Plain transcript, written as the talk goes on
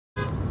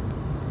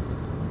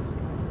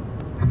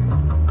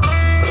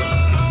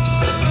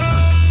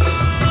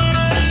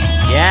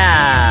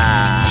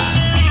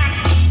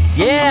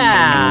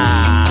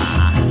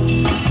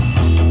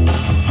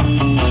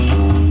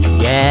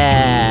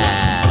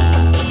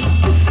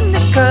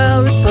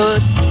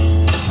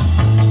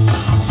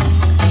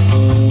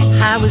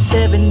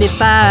75.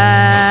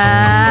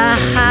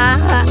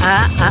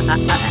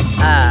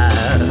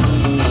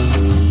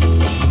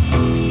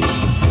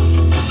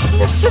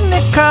 It's a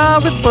Nick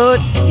Carl report,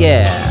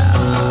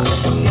 yeah.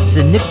 It's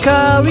a Nick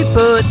Carl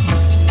report.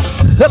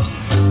 Hup.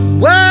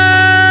 Whoa!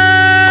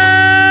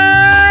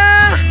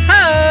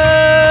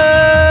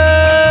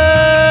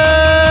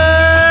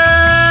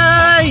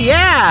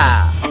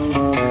 Yeah!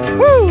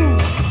 Woo!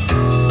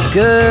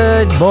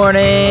 Good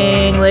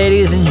morning,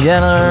 ladies and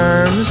gentlemen.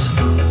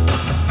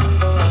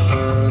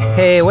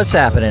 Hey, what's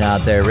happening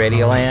out there,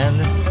 Radioland?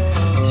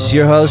 This is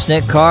your host,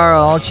 Nick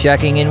Carl,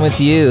 checking in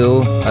with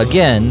you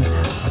again,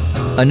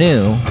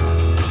 anew,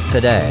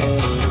 today.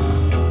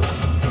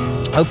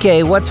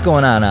 Okay, what's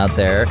going on out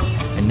there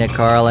in Nick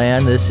Carl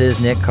land? This is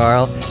Nick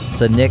Carl.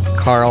 It's a Nick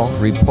Carl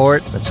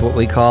report. That's what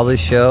we call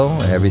this show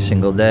every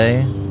single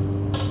day.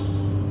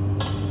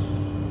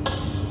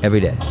 Every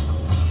day.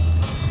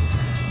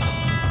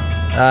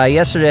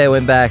 Yesterday I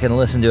went back and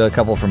listened to a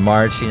couple from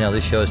March. You know,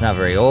 this show is not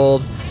very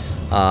old.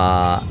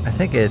 I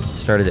think it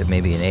started at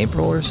maybe in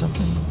April or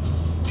something.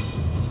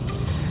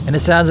 And it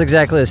sounds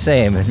exactly the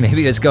same. And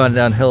maybe it's gone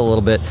downhill a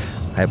little bit.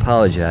 I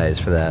apologize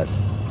for that.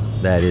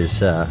 That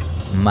is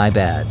my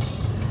bad.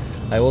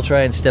 I will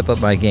try and step up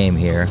my game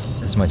here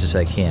as much as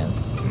I can.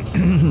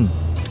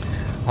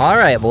 All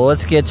right, well,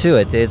 let's get to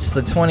it. It's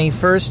the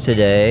 21st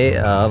today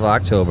of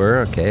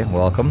October. Okay,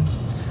 welcome.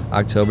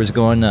 October's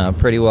going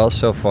pretty well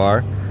so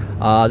far.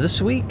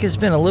 This week has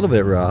been a little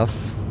bit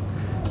rough.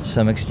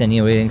 Some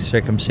extenuating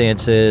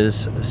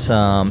circumstances,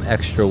 some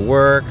extra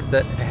work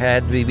that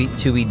had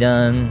to be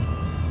done.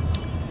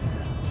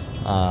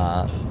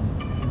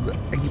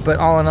 But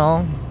all in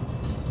all,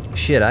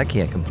 shit, I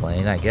can't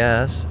complain, I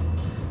guess.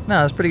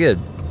 No, it's pretty good.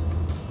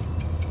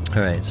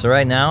 All right, so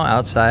right now,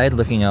 outside,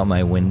 looking out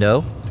my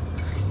window,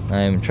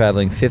 I'm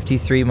traveling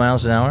 53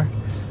 miles an hour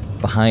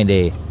behind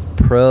a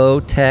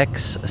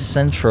Protex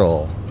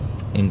Central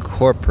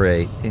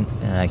Incorporate.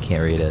 I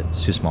can't read it.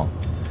 It's too small.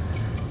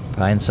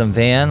 Behind some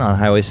van on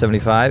Highway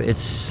 75.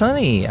 It's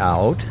sunny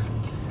out.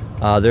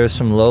 There's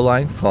some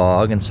low-lying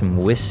fog and some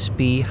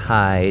wispy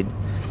hide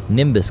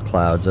nimbus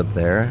clouds up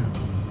there.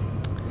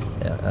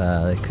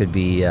 It could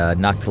be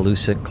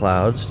noctilucent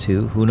clouds,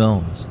 too. Who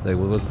knows? They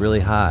will look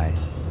really high.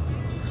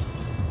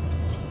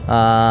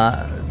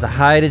 The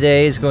high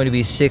today is going to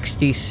be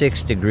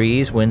 66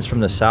 degrees. Winds from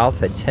the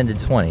south at 10 to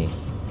 20.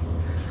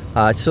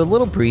 It's a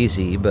little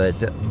breezy, but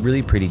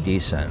really pretty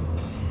decent.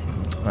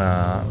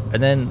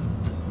 And then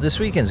this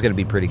weekend's going to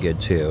be pretty good,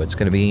 too. It's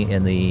going to be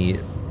in the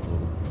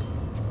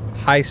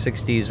high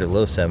 60s or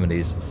low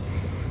 70s.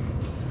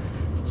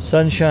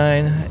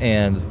 Sunshine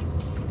and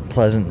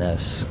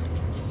pleasantness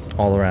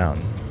all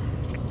around.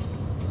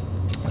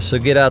 So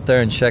get out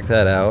there and check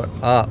that out.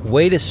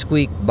 Way to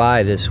squeak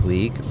by this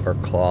week, or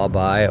claw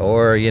by,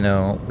 or, you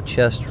know,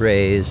 chest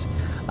raised,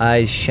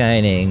 eyes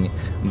shining,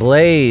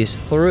 blaze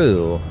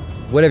through,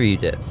 whatever you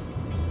did.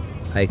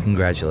 I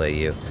congratulate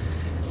you.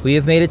 We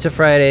have made it to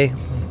Friday,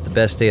 the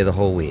best day of the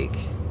whole week.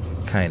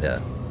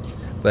 Kinda.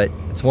 But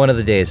it's one of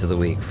the days of the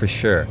week, for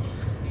sure.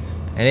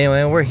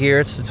 Anyway, we're here.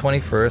 It's the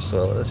 21st,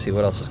 so let's see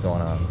what else is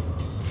going on.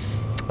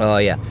 Oh,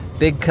 yeah.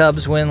 Big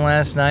Cubs win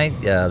last night.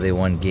 They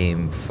won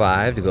Game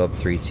 5 to go up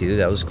 3-2.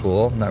 That was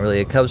cool. Not really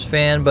a Cubs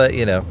fan, but,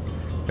 you know,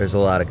 there's a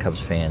lot of Cubs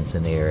fans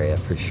in the area,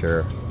 for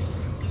sure.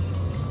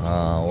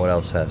 What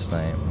else last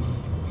night?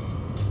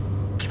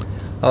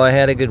 Oh, I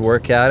had a good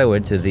workout. I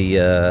went to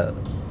the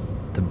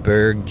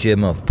Berg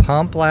Gym of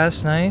Pump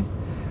last night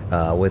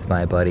with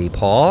my buddy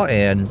Paul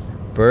and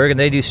Berg, and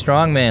they do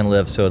strongman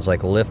lifts, so it's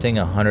like lifting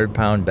a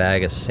 100-pound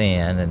bag of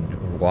sand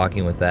and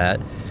walking with that.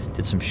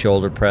 Did some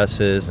shoulder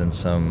presses and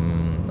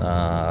some,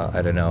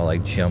 I don't know,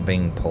 like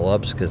jumping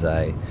pull-ups, because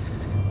I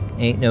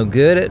ain't no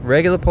good at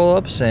regular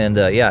pull-ups, and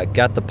yeah,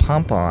 got the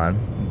pump on,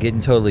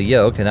 getting totally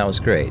yoked, and that was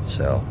great,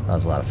 so that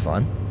was a lot of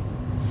fun.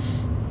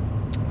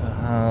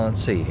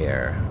 Let's see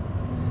here.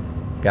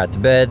 Got to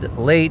bed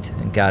late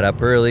and got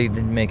up early,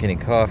 didn't make any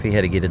coffee,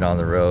 had to get it on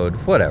the road,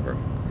 whatever.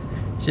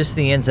 It's just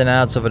the ins and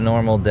outs of a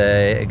normal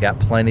day. I got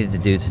plenty to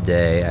do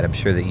today, and I'm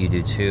sure that you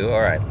do too.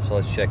 All right, so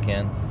let's check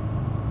in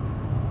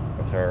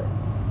with our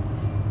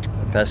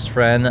best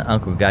friend,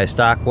 Uncle Guy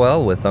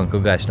Stockwell, with Uncle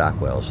Guy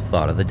Stockwell's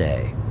Thought of the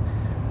Day.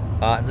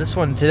 This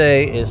one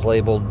today is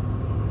labeled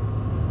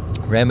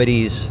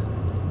Remedies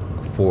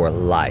for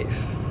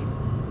Life.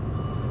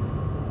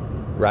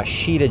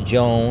 Rashida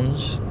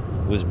Jones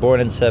was born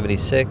in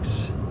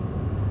 76.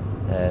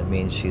 That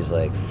means she's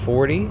like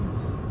 40.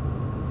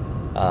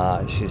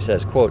 She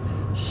says, quote,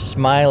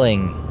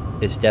 "Smiling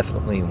is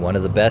definitely one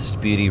of the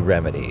best beauty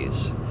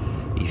remedies.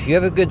 If you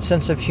have a good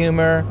sense of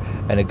humor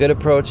and a good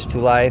approach to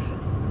life,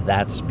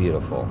 that's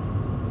beautiful."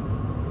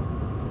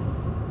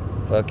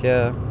 Fuck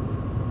yeah.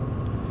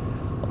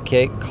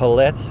 Okay,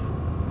 Colette.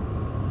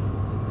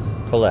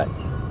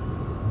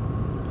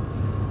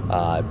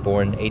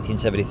 Born in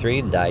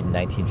 1873, died in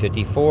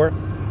 1954.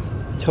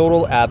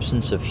 Total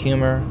absence of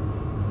humor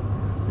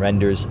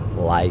renders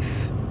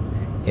life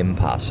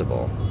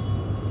impossible.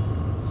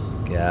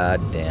 God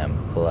damn,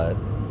 Colette.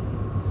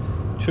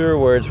 Truer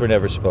words were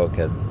never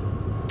spoken.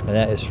 And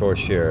that is for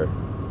sure.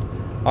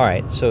 All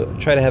right, so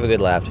try to have a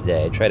good laugh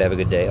today. Try to have a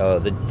good day. Oh,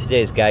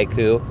 today's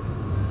Gaiku.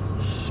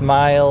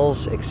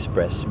 Smiles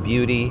express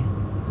beauty.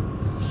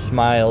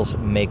 Smiles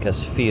make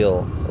us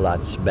feel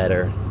lots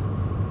better.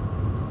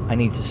 I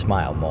need to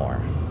smile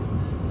more.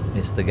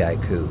 It's the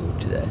Gaiku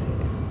today.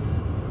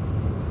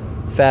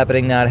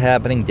 Fappening not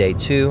happening, day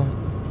 2.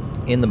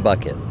 In the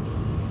bucket.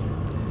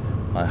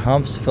 My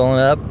hump's filling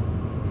up.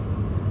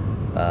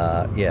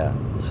 Yeah,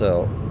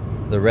 so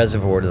the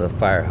reservoir to the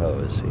fire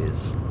hose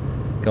is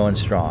going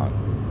strong.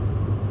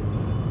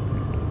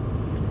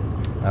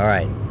 All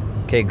right.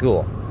 Okay,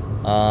 cool.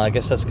 I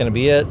guess that's going to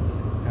be it.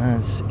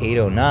 It's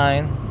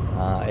 8:09.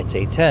 It's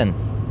 8:10.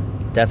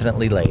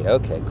 Definitely late.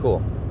 Okay,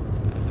 cool.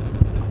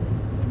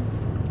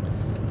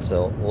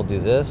 So we'll do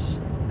this.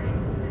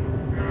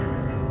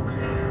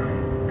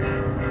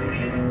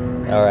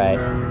 All right.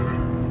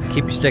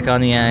 Keep your stick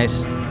on the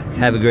ice.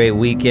 Have a great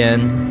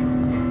weekend.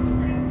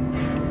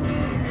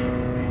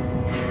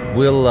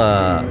 We'll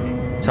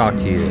talk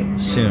to you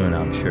soon,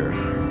 I'm sure.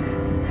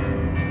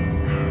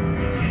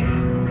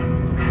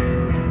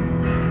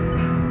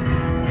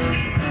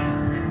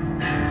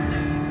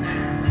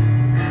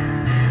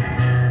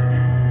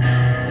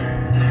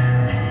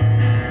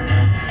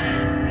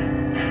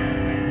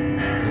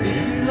 If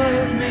you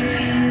loved me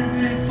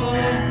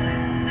before,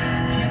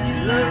 can you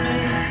love me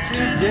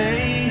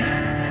today?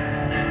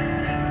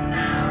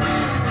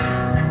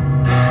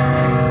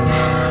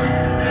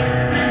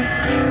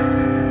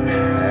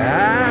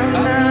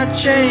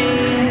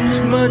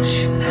 Changed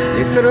much,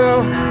 if at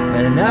all,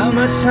 and not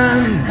much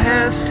time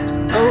passed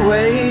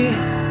away.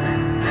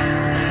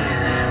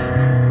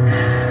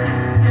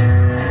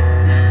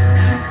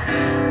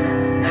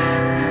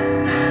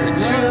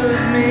 Love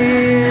me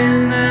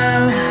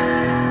now,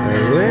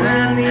 when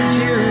I need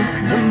you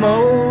the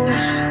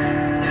most.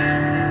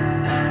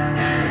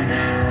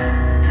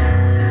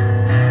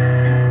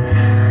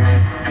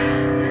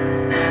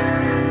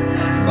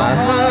 My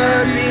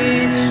heart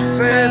beats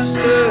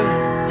faster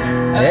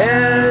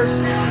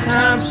as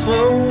time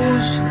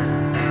slows.